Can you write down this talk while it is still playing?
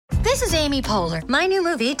This is Amy Poehler. My new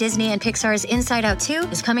movie, Disney and Pixar's Inside Out 2,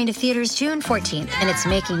 is coming to theaters June 14th, and it's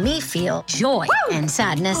making me feel joy and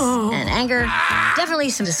sadness and anger, definitely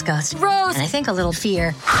some disgust, and I think a little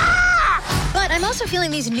fear. But I'm also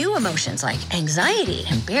feeling these new emotions like anxiety,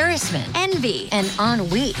 embarrassment, envy, and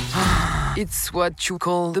ennui. It's what you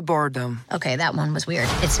call the boredom. Okay, that one was weird.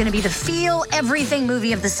 It's going to be the feel everything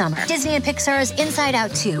movie of the summer. Disney and Pixar's Inside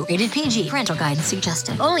Out 2, rated PG. Parental guidance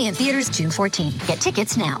suggested. Only in theaters June 14th. Get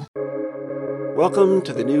tickets now. Welcome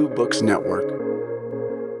to the New Books Network.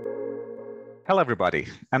 Hello, everybody,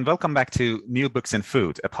 and welcome back to New Books in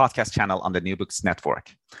Food, a podcast channel on the New Books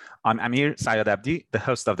Network. I'm Amir Sayed Abdi, the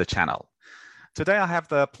host of the channel. Today, I have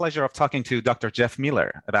the pleasure of talking to Dr. Jeff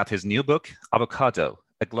Miller about his new book, Avocado,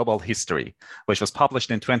 A Global History, which was published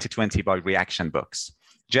in 2020 by Reaction Books.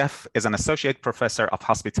 Jeff is an associate professor of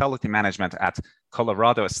hospitality management at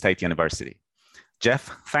Colorado State University. Jeff,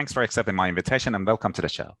 thanks for accepting my invitation and welcome to the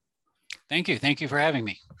show. Thank you. Thank you for having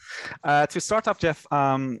me. To start off, Jeff,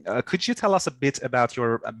 could you tell us a bit about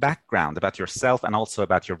your background, about yourself, and also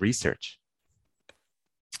about your research?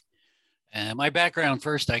 My background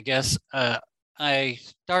first, I guess. I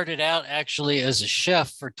started out actually as a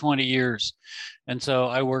chef for 20 years. And so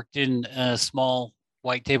I worked in small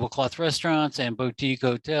white tablecloth restaurants and boutique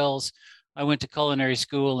hotels. I went to culinary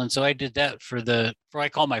school. And so I did that for I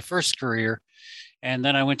call my first career. And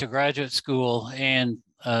then I went to graduate school and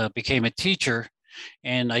became a teacher.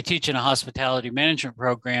 And I teach in a hospitality management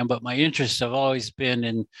program, but my interests have always been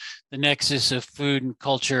in the nexus of food and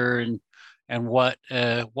culture and what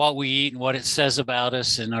we eat and what it says about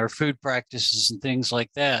us and our food practices and things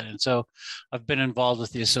like that. And so I've been involved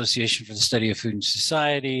with the Association for the Study of Food and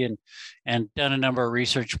Society and done a number of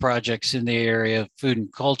research projects in the area of food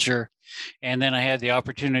and culture. And then I had the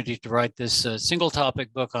opportunity to write this single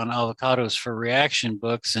topic book on avocados for Reaction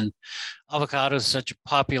Books. And avocado is such a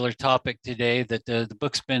popular topic today that the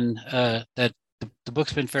book's been the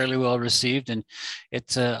book's been fairly well received, and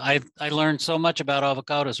it's I learned so much about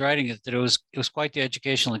avocados writing it that it was quite the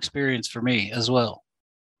educational experience for me as well.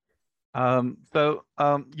 So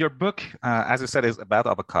your book, as you said, is about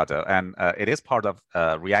avocado, and it is part of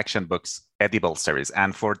Reaction Books' Edible series.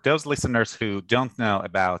 And for those listeners who don't know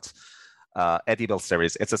about Edible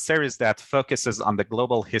series, it's a series that focuses on the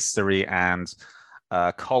global history and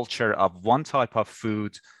culture of one type of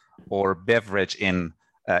food or beverage in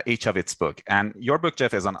each of its book. And your book,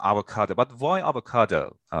 Jeff, is on avocado. But why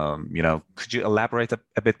avocado? Could you elaborate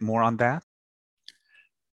a bit more on that?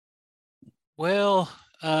 Well,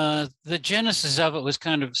 the genesis of it was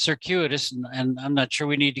kind of circuitous, and I'm not sure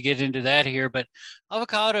we need to get into that here, but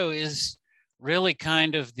avocado is really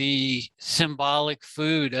kind of the symbolic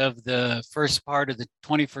food of the first part of the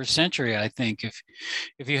 21st century, I think.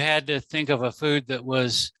 If you had to think of a food that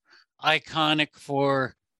was iconic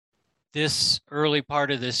for this early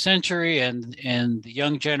part of the century and the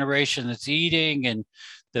young generation that's eating, and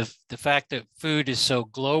the fact that food is so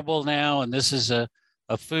global now, and this is a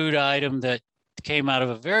food item that came out of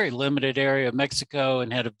a very limited area of Mexico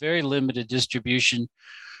and had a very limited distribution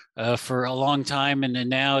for a long time, and then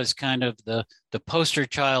now is kind of the poster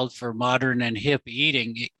child for modern and hip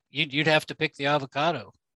eating, you'd have to pick the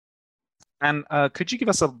avocado. And could you give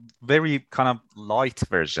us a very kind of light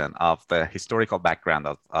version of the historical background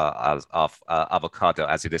of avocado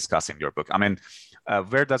as you discuss in your book? I mean,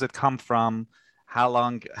 where does it come from? How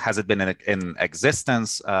long has it been in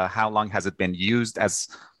existence? How long has it been used as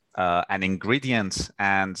an ingredient?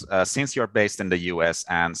 And since you're based in the US,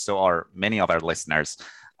 and so are many of our listeners,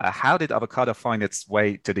 how did avocado find its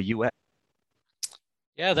way to the US?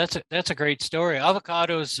 Yeah, that's a great story.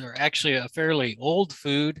 Avocados are actually a fairly old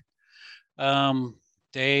food.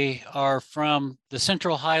 They are from the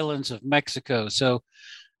Central Highlands of Mexico. So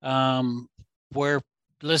where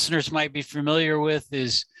listeners might be familiar with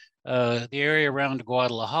is the area around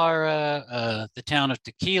Guadalajara, the town of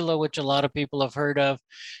Tequila, which a lot of people have heard of.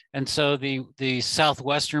 And so the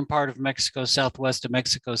southwestern part of Mexico, southwest of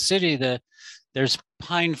Mexico City, there's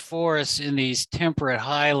pine forests in these temperate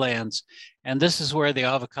highlands. And this is where the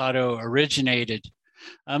avocado originated.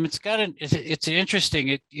 It's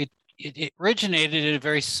interesting. It originated in a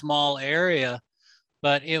very small area,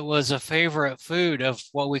 but it was a favorite food of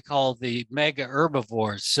what we call the mega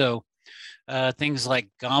herbivores. So things like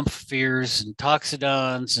gomphotheres and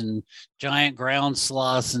toxodons and giant ground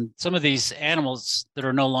sloths and some of these animals that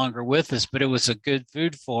are no longer with us, but it was a good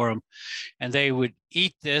food for them. And they would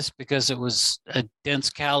eat this because it was a dense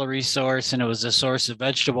calorie source and it was a source of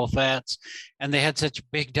vegetable fats. And they had such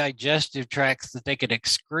big digestive tracts that they could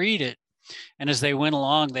excrete it. And as they went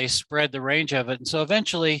along, they spread the range of it. And so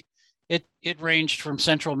eventually it ranged from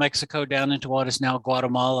central Mexico down into what is now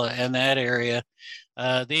Guatemala and that area.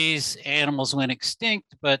 These animals went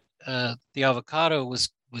extinct, but the avocado was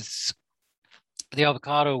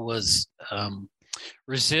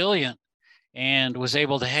resilient and was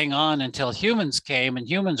able to hang on until humans came, and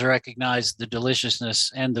humans recognized the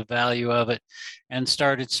deliciousness and the value of it and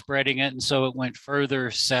started spreading it. And so it went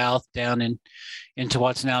further south down into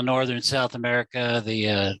what's now northern South America.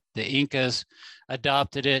 The Incas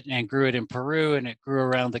adopted it and grew it in Peru, and it grew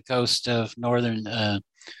around the coast of northern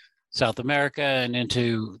South America and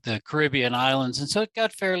into the Caribbean islands. And so it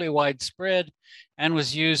got fairly widespread and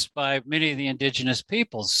was used by many of the indigenous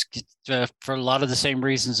peoples for a lot of the same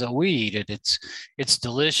reasons that we eat it. It's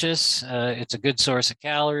delicious. It's a good source of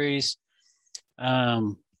calories.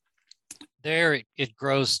 It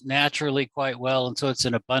grows naturally quite well, and so it's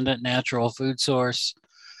an abundant natural food source.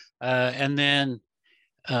 And then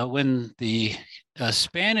when the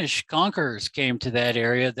Spanish conquerors came to that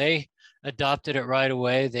area, they adopted it right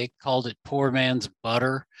away. They called it poor man's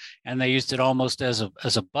butter, and they used it almost as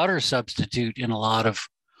a butter substitute in a lot of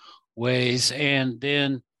ways. And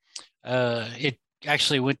then it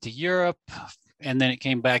actually went to Europe, and then it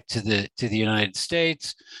came back to the United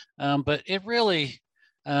States. But it really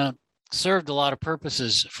served a lot of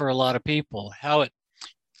purposes for a lot of people. How it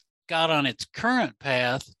got on its current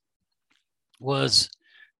path was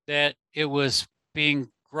that it was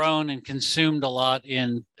being grown and consumed a lot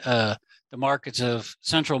in the markets of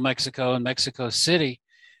central Mexico and Mexico City.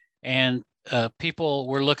 And people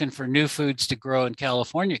were looking for new foods to grow in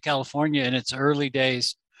California. California in its early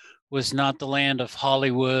days was not the land of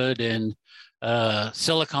Hollywood and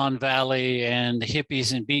Silicon Valley and the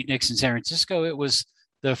hippies and beatniks in San Francisco. It was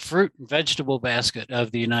the fruit and vegetable basket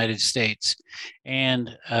of the United States.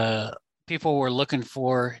 And people were looking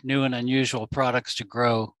for new and unusual products to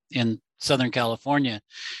grow in Southern California,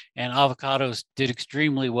 and avocados did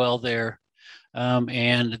extremely well there.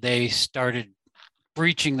 And they started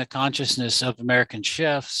breaching the consciousness of American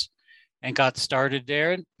chefs and got started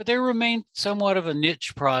there. But they remained somewhat of a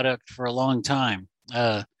niche product for a long time.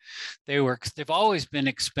 They've always been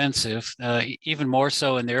expensive, even more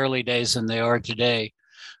so in the early days than they are today.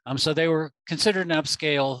 So they were considered an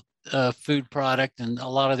upscale food product, and a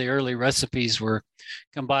lot of the early recipes were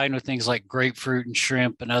combined with things like grapefruit and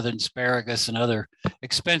shrimp and other asparagus and other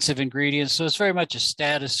expensive ingredients. So it's very much a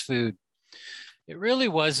status food. It really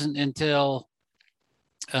wasn't until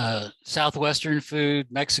Southwestern food,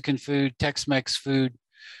 Mexican food, Tex-Mex food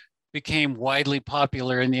became widely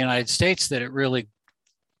popular in the United States that it really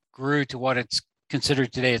grew to what it's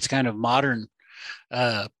considered today. It's kind of modern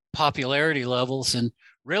popularity levels. And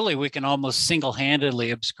really, we can almost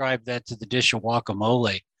single-handedly ascribe that to the dish of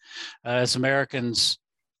guacamole. As Americans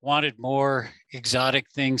wanted more exotic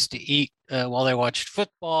things to eat while they watched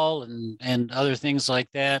football and other things like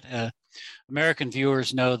that, American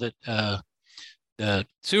viewers know that the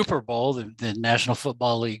Super Bowl, the National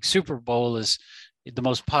Football League Super Bowl, is the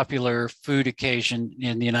most popular food occasion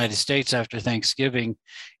in the United States after Thanksgiving.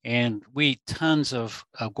 And we eat tons of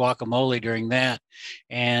guacamole during that.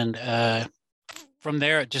 And from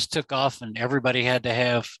there, it just took off, and everybody had to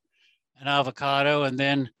have an avocado. And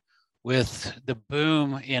then with the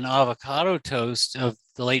boom in avocado toast of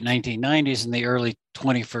the late 1990s and the early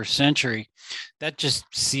 21st century, that just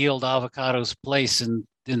sealed avocado's place in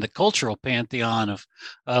the cultural pantheon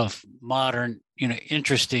of modern,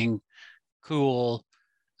 interesting, cool,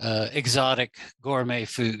 exotic gourmet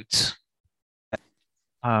foods.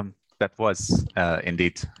 That was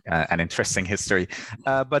indeed an interesting history.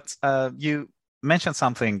 But you mentioned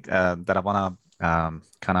something that I want to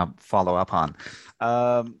kind of follow up on.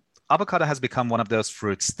 Avocado has become one of those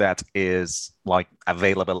fruits that is like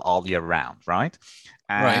available all year round, right?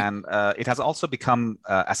 And it has also become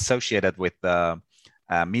associated with the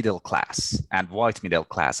middle class and white middle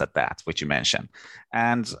class at that, which you mentioned.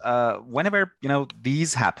 And whenever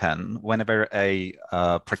these happen, whenever a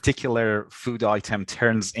particular food item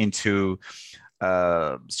turns into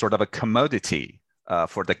sort of a commodity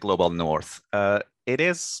for the global north, it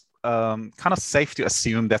is kind of safe to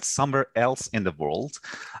assume that somewhere else in the world,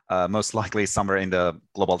 most likely somewhere in the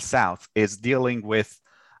global south, is dealing with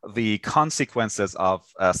the consequences of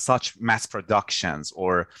such mass productions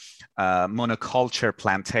or monoculture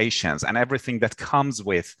plantations and everything that comes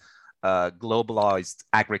with globalized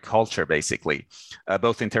agriculture, basically,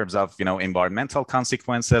 both in terms of environmental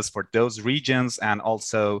consequences for those regions and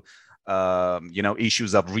also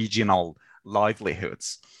issues of regional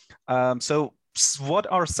livelihoods. So what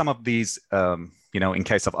are some of these, in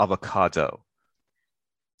case of avocado?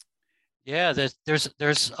 Yeah,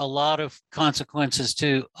 there's a lot of consequences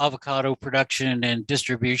to avocado production and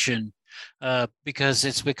distribution because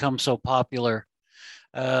it's become so popular.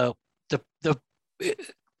 Uh, the the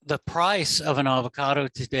the price of an avocado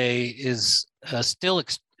today is still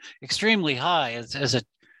extremely high as a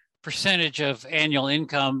percentage of annual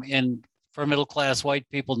income for middle class white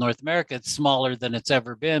people in North America. It's smaller than it's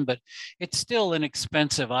ever been, but it's still an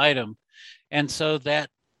expensive item. And so that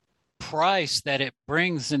price that it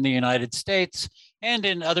brings in the United States and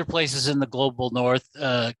in other places in the global north,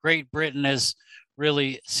 Great Britain has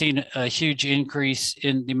really seen a huge increase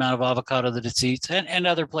in the amount of avocado that it eats, and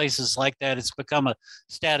other places like that. It's become a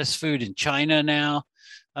status food in China now.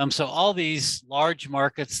 So all these large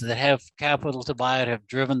markets that have capital to buy it have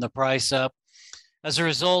driven the price up. As a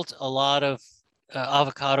result, a lot of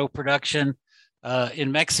avocado production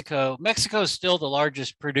in Mexico. Mexico is still the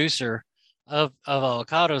largest producer of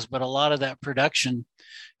avocados, but a lot of that production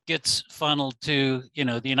gets funneled to,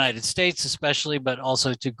 the United States especially, but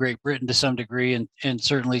also to Great Britain to some degree, and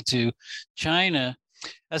certainly to China.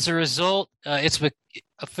 As a result, it's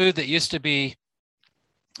a food that used to be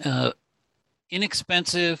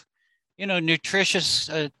inexpensive, nutritious.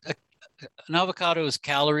 An avocado is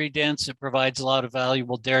calorie dense. It provides a lot of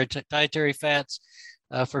valuable dietary fats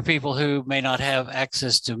for people who may not have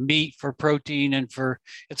access to meat for protein, and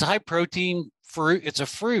it's a high protein fruit. It's a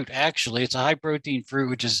fruit, actually. It's a high protein fruit,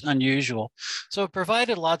 which is unusual. So it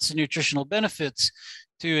provided lots of nutritional benefits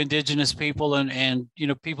to indigenous people and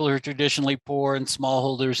people who are traditionally poor and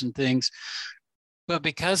smallholders and things. But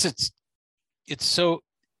because it's so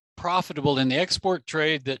profitable in the export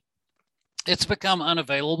trade that it's become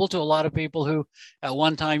unavailable to a lot of people who at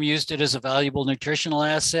one time used it as a valuable nutritional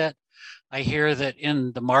asset. I hear that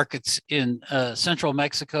in the markets in central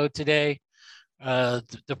Mexico today,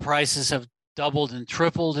 the prices have doubled and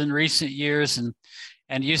tripled in recent years,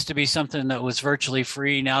 and used to be something that was virtually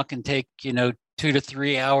free now can take 2 to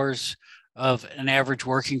 3 hours of an average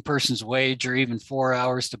working person's wage, or even 4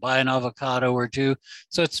 hours to buy an avocado or two.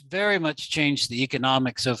 So it's very much changed the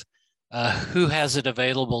economics of who has it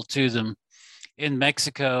available to them. In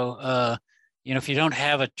Mexico, if you don't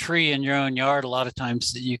have a tree in your own yard, a lot of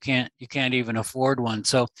times you can't even afford one.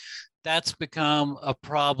 So that's become a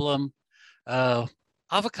problem.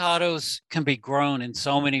 Avocados can be grown in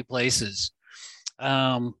so many places,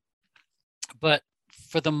 but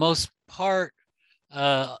for the most part,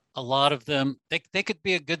 a lot of them they could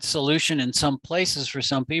be a good solution in some places for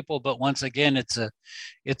some people. But once again, it's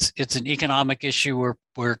an economic issue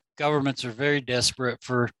where governments are very desperate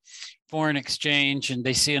for foreign exchange, and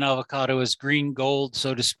they see an avocado as green gold,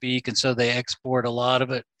 so to speak, and so they export a lot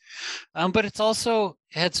of it. But it's also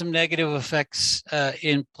had some negative effects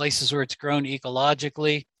in places where it's grown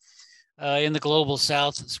ecologically, in the global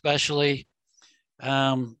south especially.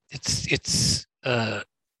 Avocados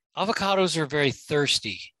are very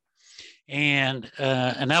thirsty, and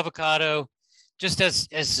an avocado, just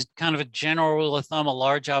as kind of a general rule of thumb, a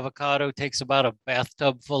large avocado takes about a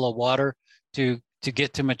bathtub full of water to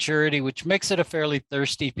get to maturity, which makes it a fairly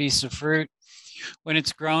thirsty piece of fruit. When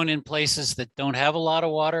it's grown in places that don't have a lot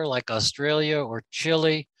of water, like Australia or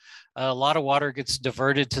Chile, a lot of water gets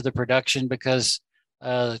diverted to the production because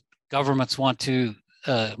governments want to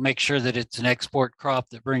make sure that it's an export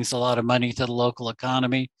crop that brings a lot of money to the local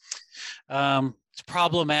economy. It's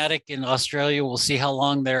problematic in Australia. We'll see how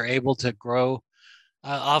long they're able to grow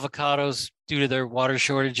avocados due to their water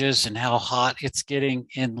shortages and how hot it's getting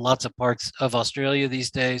in lots of parts of Australia these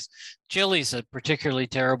days. Chile's a particularly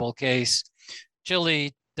terrible case.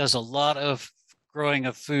 Chile does a lot of growing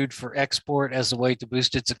of food for export as a way to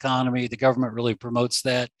boost its economy. The government really promotes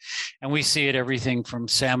that. And we see it everything from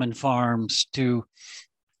salmon farms to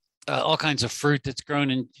all kinds of fruit that's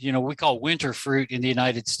grown in, we call winter fruit in the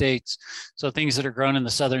United States. So things that are grown in the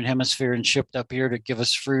Southern Hemisphere and shipped up here to give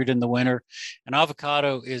us fruit in the winter. And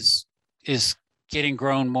avocado is getting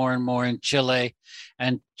grown more and more in Chile.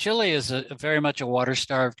 And Chile is very much a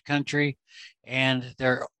water-starved country. And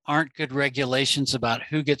there aren't good regulations about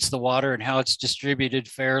who gets the water and how it's distributed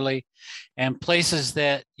fairly. And places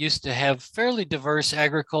that used to have fairly diverse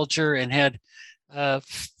agriculture and had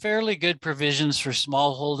fairly good provisions for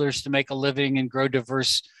smallholders to make a living and grow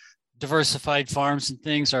diversified farms and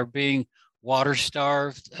things are being water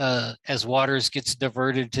starved as waters gets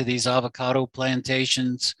diverted to these avocado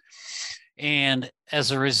plantations. And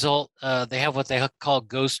as a result, they have what they call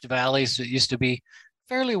ghost valleys. It used to be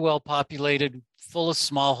fairly well populated, full of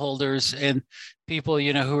smallholders and people,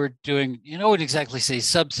 who are doing, I wouldn't exactly say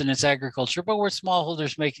subsistence agriculture, but we're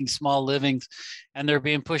smallholders making small livings, and they're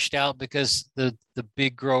being pushed out because the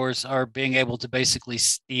big growers are being able to basically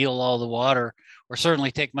steal all the water or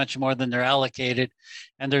certainly take much more than they're allocated.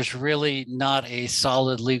 And there's really not a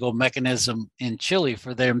solid legal mechanism in Chile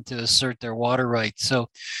for them to assert their water rights. So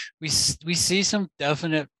we see some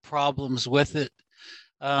definite problems with it.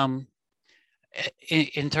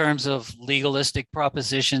 In terms of legalistic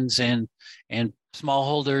propositions and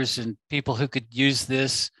smallholders and people who could use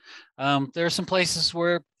this. There are some places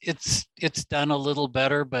where it's done a little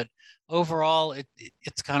better, but overall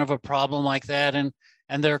it's kind of a problem like that. And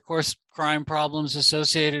there are, of course, crime problems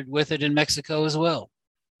associated with it in Mexico as well.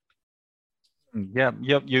 Yeah,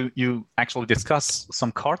 you actually discuss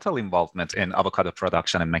some cartel involvement in avocado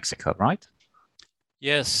production in Mexico, right?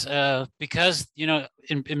 Yes, because,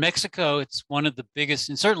 in Mexico, it's one of the biggest,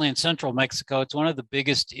 and certainly in central Mexico, it's one of the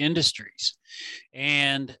biggest industries.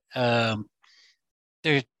 And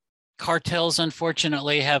the cartels,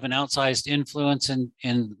 unfortunately, have an outsized influence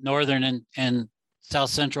in northern and south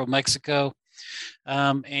central Mexico.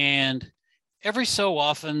 And every so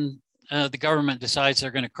often, the government decides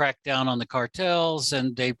they're going to crack down on the cartels,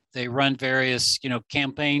 and they run various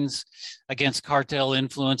campaigns against cartel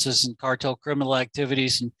influences and cartel criminal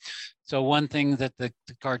activities. And so one thing that the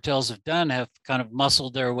cartels have done have kind of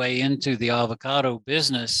muscled their way into the avocado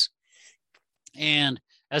business, and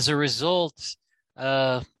as a result,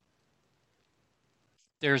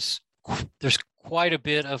 there's quite a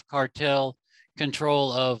bit of cartel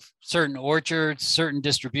control of certain orchards, certain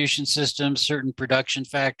distribution systems, certain production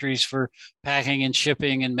factories for packing and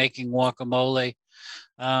shipping and making guacamole.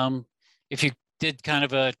 If you did kind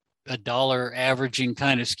of a dollar averaging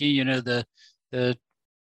kind of scheme, the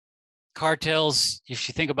cartels, if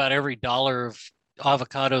you think about every dollar of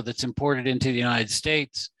avocado that's imported into the United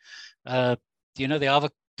States, the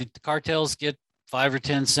cartels get 5 or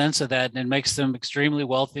 10 cents of that, and it makes them extremely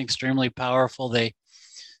wealthy, extremely powerful. They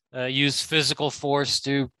use physical force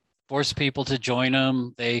to force people to join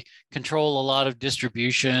them. They control a lot of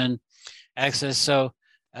distribution access. So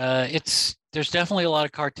there's definitely a lot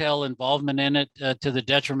of cartel involvement in it, to the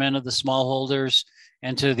detriment of the smallholders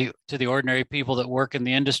and to the ordinary people that work in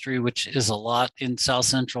the industry, which is a lot in South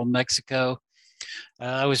Central Mexico.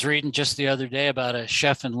 I was reading just the other day about a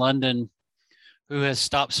chef in London who has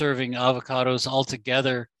stopped serving avocados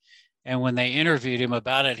altogether. And when they interviewed him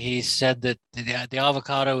about it, he said that the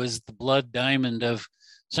avocado is the blood diamond of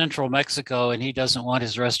central Mexico, and he doesn't want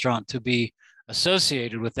his restaurant to be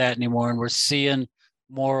associated with that anymore. And we're seeing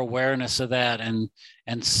more awareness of that, and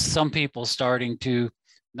some people starting to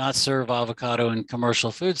not serve avocado in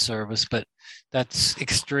commercial food service. But that's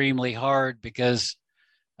extremely hard because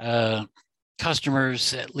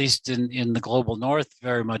customers, at least in the global north,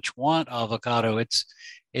 very much want avocado. It's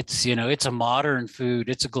a modern food.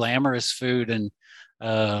 It's a glamorous food. And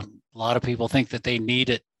a lot of people think that they need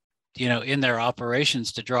it, in their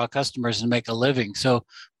operations to draw customers and make a living. So,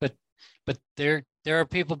 but there are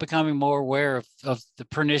people becoming more aware of the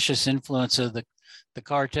pernicious influence of the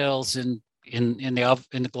cartels in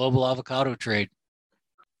the global avocado trade.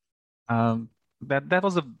 That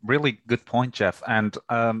was a really good point, Jeff. And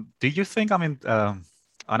do you think,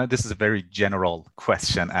 I know this is a very general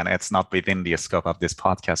question and it's not within the scope of this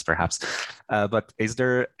podcast, perhaps, but is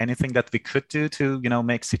there anything that we could do to,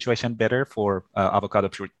 make situation better for avocado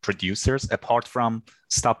producers apart from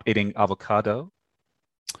stop eating avocado?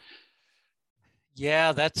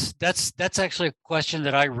 Yeah, that's actually a question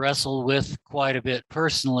that I wrestle with quite a bit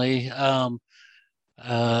personally. I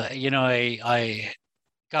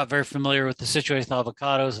got very familiar with the situation with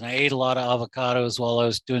avocados, and I ate a lot of avocados while I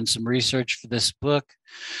was doing some research for this book.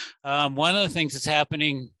 One of the things that's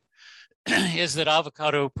happening is that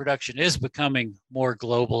avocado production is becoming more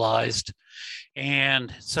globalized.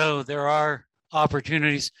 And so there are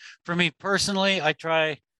opportunities. For me personally,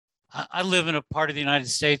 I live in a part of the United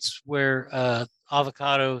States where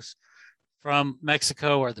avocados from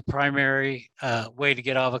Mexico are the primary way to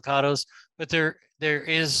get avocados, but there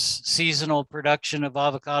is seasonal production of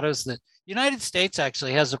avocados. The United States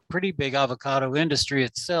actually has a pretty big avocado industry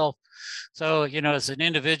itself. So, as an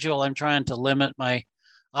individual, I'm trying to limit my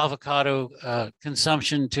avocado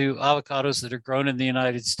consumption to avocados that are grown in the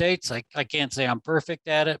United States. I can't say I'm perfect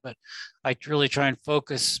at it, but I really try and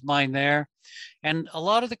focus mine there. And a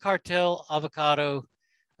lot of the cartel avocado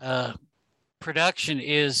production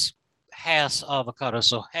is Hass avocado.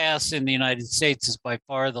 So Hass in the United States is by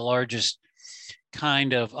far the largest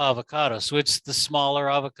kind of avocado. So it's the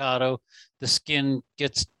smaller avocado. The skin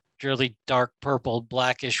gets really dark purple,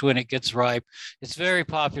 blackish when it gets ripe. It's very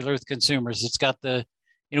popular with consumers. It's got this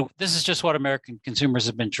is just what American consumers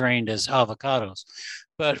have been trained as avocados.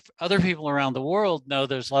 But other people around the world know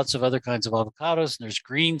there's lots of other kinds of avocados. And there's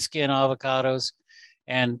green skin avocados.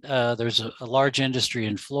 And there's a large industry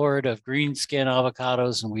in Florida of green skin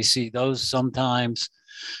avocados, and we see those sometimes.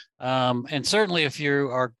 And certainly if you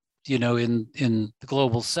are, in the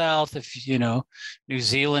global South, if, New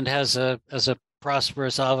Zealand has a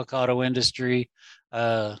prosperous avocado industry.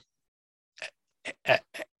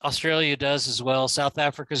 Australia does as well. South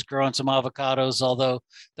Africa's growing some avocados, although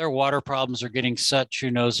their water problems are getting such.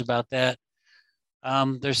 Who knows about that?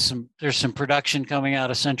 There's some production coming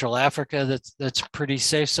out of Central Africa that's pretty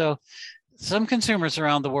safe. So some consumers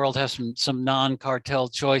around the world have some non-cartel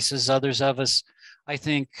choices. Others of us, I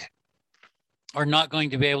think, are not going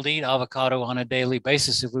to be able to eat avocado on a daily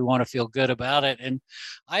basis if we want to feel good about it. And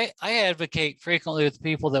I advocate frequently with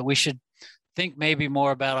people that we should think maybe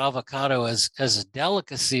more about avocado as a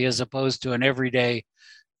delicacy as opposed to an everyday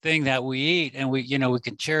thing that we eat. And we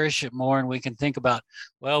can cherish it more, and we can think about,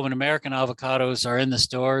 well, when American avocados are in the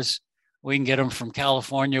stores, we can get them from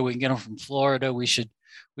California, we can get them from Florida. We should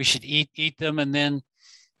eat them. And then,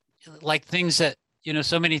 like things that,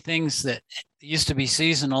 so many things that used to be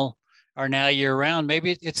seasonal are now year round.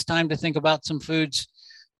 Maybe it's time to think about some foods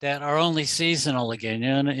that are only seasonal again.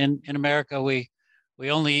 In America, we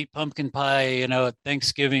only eat pumpkin pie, at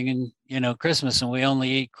Thanksgiving and, Christmas, and we only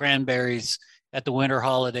eat cranberries at the winter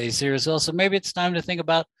holidays here as well. So maybe it's time to think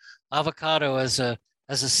about avocado as a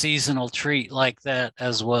seasonal treat like that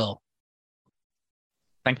as well.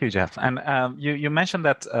 Thank you, Jeff. And you mentioned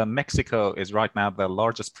that Mexico is right now the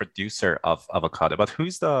largest producer of avocado, but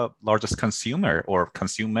who's the largest consumer or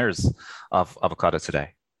consumers of avocado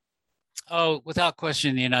today? Oh, without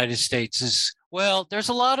question, the United States is, well, there's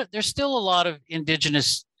still a lot of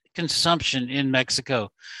indigenous consumption in Mexico.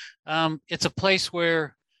 It's a place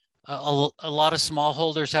where a lot of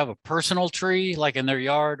smallholders have a personal tree, like in their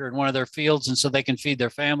yard or in one of their fields, and so they can feed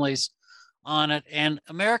their families on it. And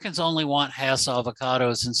Americans only want Hass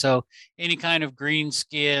avocados, and so any kind of green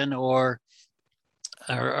skin or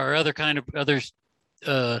other kind of other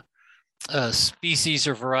species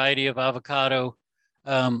or variety of avocado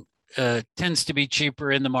tends to be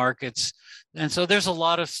cheaper in the markets. And so there's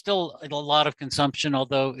still a lot of consumption,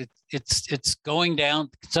 although it's going down.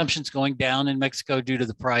 Consumption's going down in Mexico due to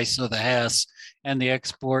the price of the Hass and the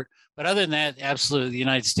export. But other than that, absolutely, the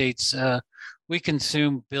United States, we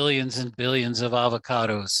consume billions and billions of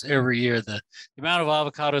avocados every year. The amount of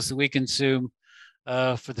avocados that we consume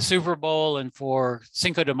for the Super Bowl and for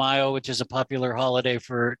Cinco de Mayo, which is a popular holiday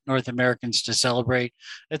for North Americans to celebrate,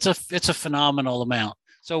 it's a phenomenal amount.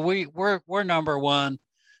 So we're number one.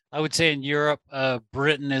 I would say in Europe,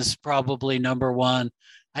 Britain is probably number one.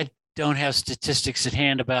 I don't have statistics at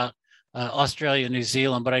hand about Australia and New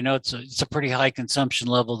Zealand, but I know it's a pretty high consumption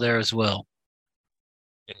level there as well.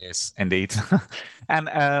 It is indeed. And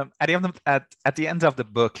at the end of the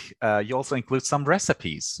book, you also include some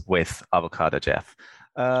recipes with avocado, Jeff.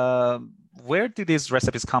 Where do these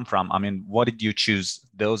recipes come from? I mean, what did you choose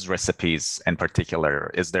those recipes in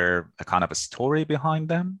particular? Is there a kind of a story behind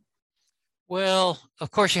them? Well,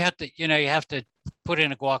 of course, you have to put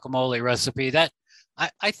in a guacamole recipe. That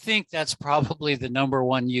I think that's probably the number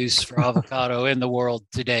one use for avocado in the world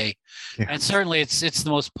today. Yeah. And certainly it's the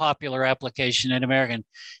most popular application in American.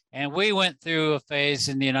 And we went through a phase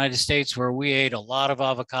in the United States where we ate a lot of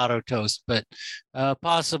avocado toast, but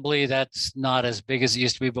possibly that's not as big as it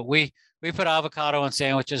used to be. But we put avocado on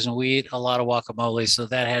sandwiches and we eat a lot of guacamole, so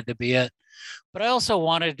that had to be it. But I also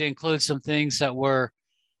wanted to include some things that were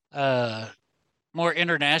more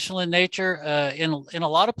international in nature. In a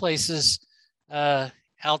lot of places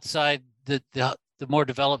outside the more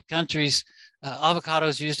developed countries, avocado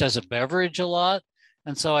is used as a beverage a lot.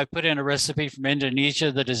 And so I put in a recipe from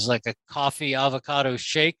Indonesia that is like a coffee avocado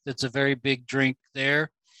shake. That's a very big drink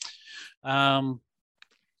there. One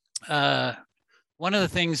of the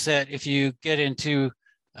things that if you get into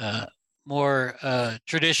more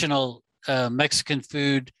traditional Mexican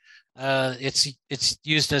food, it's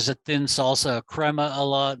used as a thin salsa, a crema a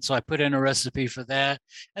lot. So I put in a recipe for that.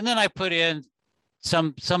 And then I put in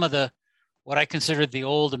some of what I considered the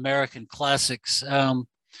old American classics. One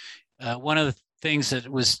of the things that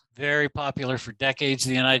was very popular for decades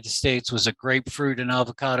in the United States was a grapefruit and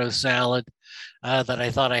avocado salad that I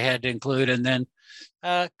thought I had to include. And then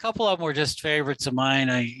a couple of them were just favorites of mine.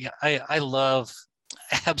 I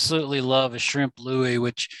absolutely love a shrimp Louis,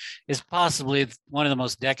 which is possibly one of the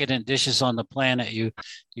most decadent dishes on the planet. You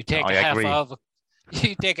take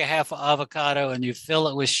you take a half avocado and you fill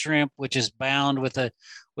it with shrimp, which is bound with a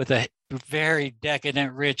very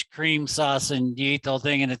decadent, rich cream sauce, and you eat the whole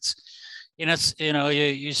thing. And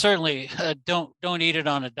you certainly don't eat it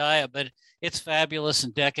on a diet, but it's fabulous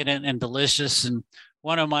and decadent and delicious, and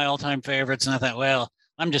one of my all-time favorites. And I thought, well,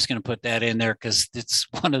 I'm just going to put that in there because it's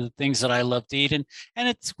one of the things that I love to eat. And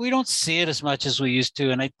we don't see it as much as we used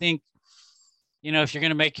to. And I think, if you're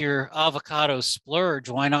going to make your avocado splurge,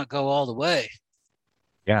 why not go all the way?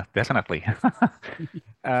 Yeah, definitely.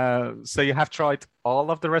 So you have tried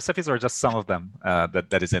all of the recipes or just some of them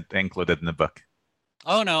that isn't included in the book?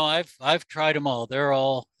 Oh no, I've tried them all. They're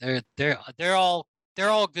all good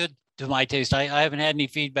to my taste. I haven't had any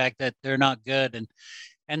feedback that they're not good,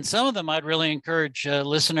 and some of them I'd really encourage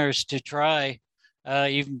listeners to try.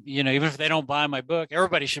 Even if they don't buy my book,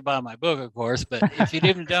 everybody should buy my book, of course. But if you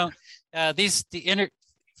even don't,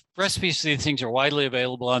 recipes for these things are widely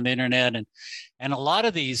available on the internet, and a lot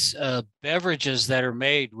of these beverages that are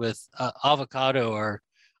made with avocado are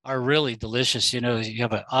really delicious. You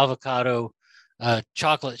have an avocado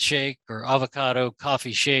chocolate shake or avocado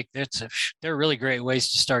coffee shake. They're really great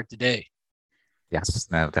ways to start the day. Yes,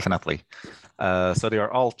 no, definitely. So they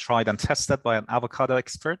are all tried and tested by an avocado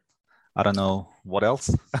expert. I don't know what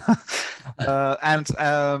else. And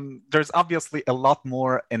there's obviously a lot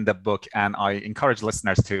more in the book, and I encourage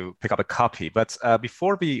listeners to pick up a copy. But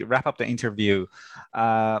before we wrap up the interview,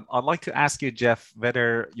 I'd like to ask you, Jeff,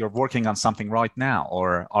 whether you're working on something right now,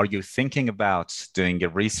 or are you thinking about doing a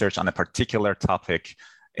research on a particular topic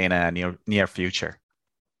in a near future?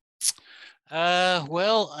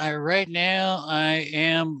 Right now I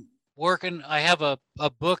am working. I have a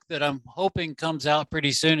book that I'm hoping comes out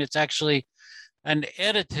pretty soon. It's actually an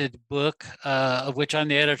edited book, of which I'm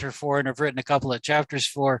the editor for, and I've written a couple of chapters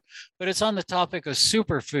for, but it's on the topic of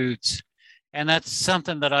superfoods. And that's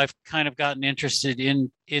something that I've kind of gotten interested in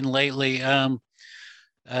lately.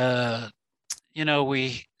 Superfoods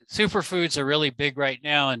are really big right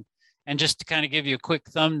now. And just to kind of give you a quick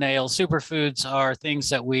thumbnail, superfoods are things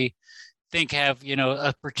that we think have,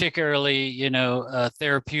 a particularly,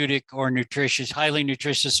 therapeutic or nutritious, highly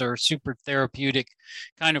nutritious or super therapeutic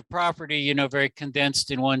kind of property, very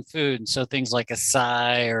condensed in one food. And so things like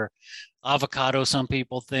acai or avocado, some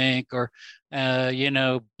people think, or,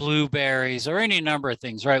 blueberries or any number of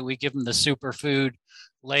things, right? We give them the superfood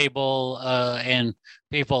label and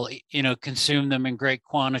people, consume them in great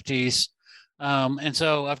quantities. And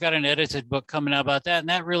so I've got an edited book coming out about that. And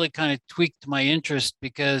that really kind of tweaked my interest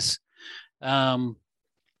because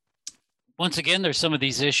once again, there's some of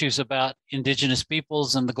these issues about indigenous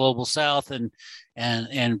peoples in the global South, and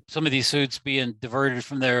some of these foods being diverted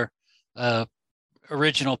from their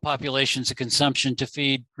original populations of consumption to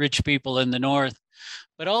feed rich people in the North.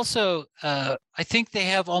 But also, I think they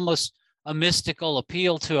have almost a mystical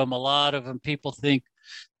appeal to them. A lot of them, people think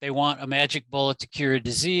they want a magic bullet to cure a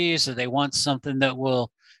disease, or they want something that will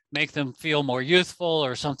make them feel more youthful,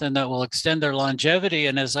 or something that will extend their longevity.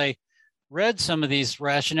 And as I read some of these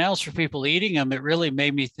rationales for people eating them, it really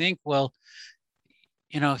made me think, well,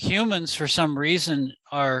 humans for some reason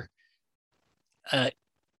are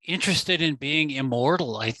interested in being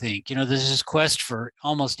immortal. I think, there's this quest for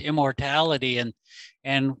almost immortality,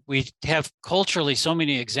 and we have culturally so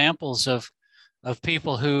many examples of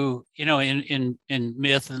people who, in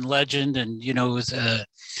myth and legend, and, the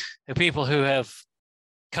people who have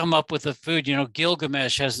come up with the food.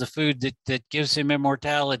 Gilgamesh has the food that gives him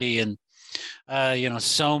immortality, and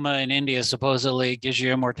soma in India supposedly gives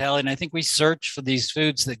you immortality. And I think we search for these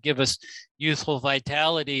foods that give us youthful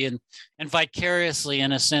vitality and vicariously,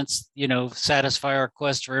 in a sense, satisfy our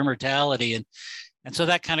quest for immortality. And so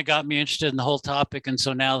that kind of got me interested in the whole topic. And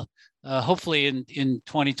so now, hopefully in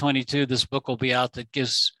 2022, this book will be out that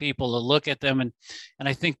gives people a look at them. And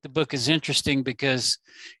I think the book is interesting because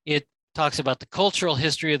it talks about the cultural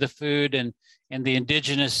history of the food and the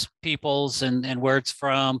indigenous peoples and where it's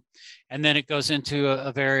from. And then it goes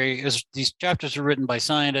into these chapters are written by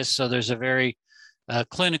scientists. So there's a very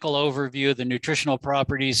clinical overview of the nutritional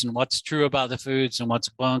properties and what's true about the foods and what's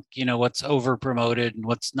bunk, what's over promoted and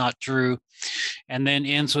what's not true. And then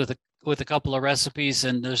ends with a couple of recipes.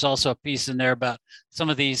 And there's also a piece in there about some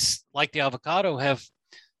of these, like the avocado, have,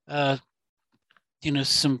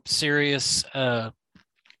 some serious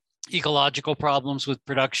ecological problems with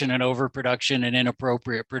production and overproduction and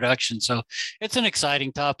inappropriate production. So it's an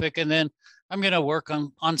exciting topic. And then I'm going to work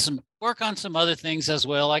on some other things as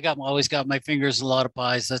well. Always got my fingers in a lot of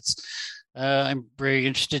pies. I'm very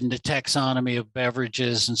interested in the taxonomy of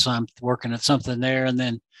beverages. And so I'm working at something there. And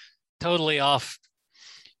then totally off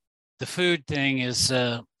the food thing is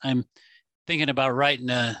I'm thinking about writing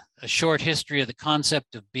a short history of the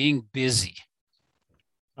concept of being busy.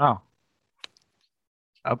 Oh,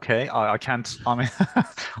 okay. I can't, I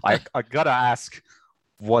gotta ask,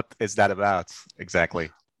 what is that about exactly?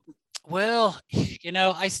 Well,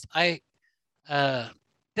 this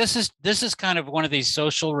is kind of one of these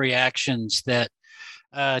social reactions that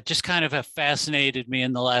just kind of have fascinated me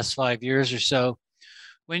in the last 5 years or so.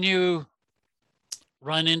 When you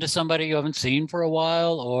run into somebody you haven't seen for a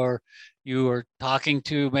while, or you are talking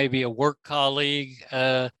to maybe a work colleague,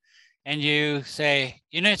 and you say,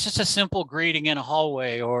 it's just a simple greeting in a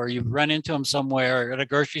hallway, or you run into them somewhere at a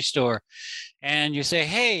grocery store, and you say,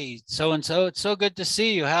 "Hey, so-and-so, it's so good to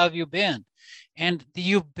see you. How have you been?" And the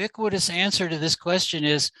ubiquitous answer to this question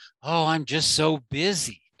is, "Oh, I'm just so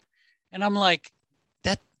busy." And I'm like,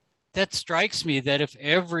 that strikes me that if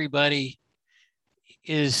everybody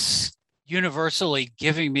is universally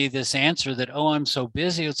giving me this answer that, "Oh, I'm so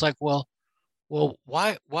busy," it's like, well,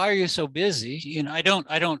 why are you so busy? I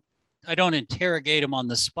don't interrogate them on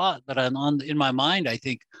the spot, but in my mind, I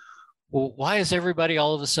think, well, why is everybody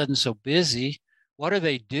all of a sudden so busy? What are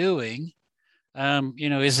they doing?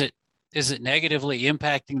 Is it negatively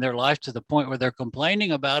impacting their life to the point where they're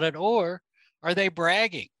complaining about it, or are they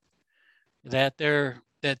bragging that they're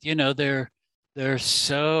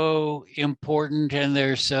so important and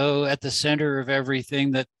they're so at the center of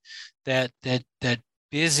everything that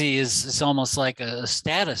busy is almost like a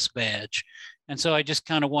status badge? And so I just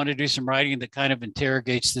kind of want to do some writing that kind of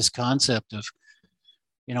interrogates this concept of,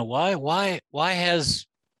 why has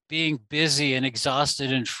being busy and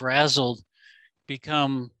exhausted and frazzled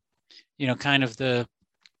become, kind of the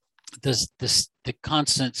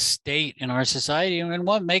constant state in our society, and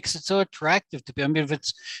what makes it so attractive to be? I mean, if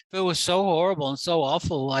it was so horrible and so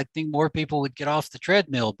awful, I think more people would get off the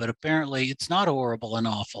treadmill, but apparently it's not horrible and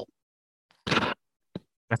awful.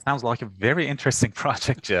 That sounds like a very interesting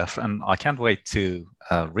project, Jeff, and I can't wait to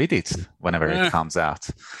read it whenever it comes out.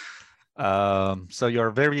 So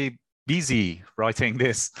you're very busy writing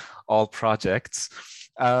this all projects.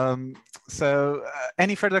 So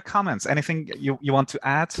any further comments? Anything you want to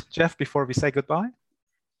add, Jeff, before we say goodbye?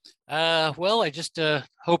 Well, I just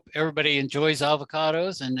hope everybody enjoys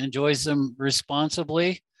avocados and enjoys them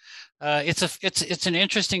responsibly. It's an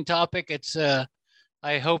interesting topic.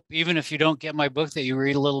 I hope even if you don't get my book, that you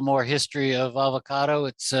read a little more history of avocado.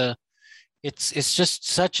 It's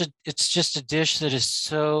just a dish that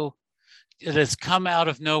it has come out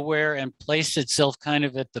of nowhere and placed itself kind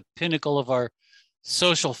of at the pinnacle of our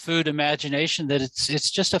social food imagination, that it's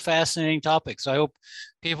just a fascinating topic. So I hope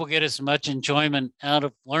people get as much enjoyment out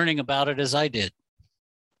of learning about it as I did.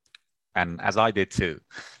 And as I did too.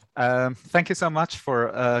 Thank you so much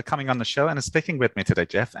for coming on the show and speaking with me today,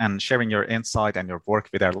 Jeff, and sharing your insight and your work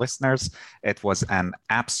with our listeners. It was an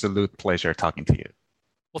absolute pleasure talking to you.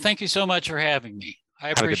 Well, thank you so much for having me. I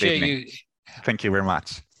appreciate you. Thank you very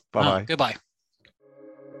much. Bye-bye. Goodbye.